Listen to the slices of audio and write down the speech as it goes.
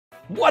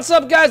What's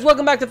up, guys?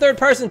 Welcome back to Third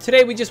Person.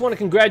 Today we just want to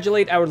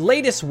congratulate our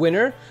latest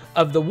winner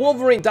of the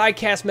Wolverine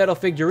die-cast metal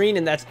figurine,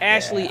 and that's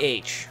Ashley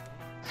H.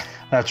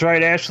 That's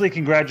right, Ashley.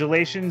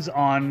 Congratulations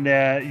on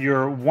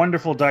your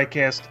wonderful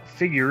die-cast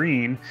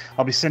figurine.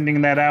 I'll be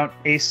sending that out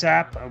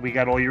ASAP. We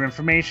got all your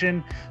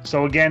information.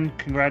 So again,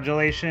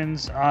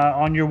 congratulations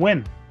on your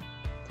win.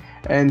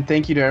 And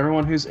thank you to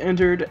everyone who's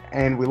entered,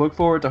 and we look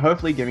forward to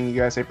hopefully giving you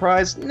guys a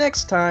prize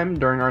next time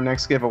during our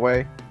next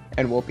giveaway,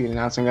 and we'll be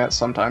announcing that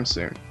sometime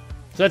soon.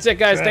 So that's it,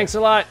 guys. Thanks a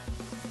lot.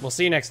 We'll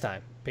see you next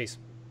time. Peace.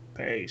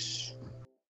 Peace.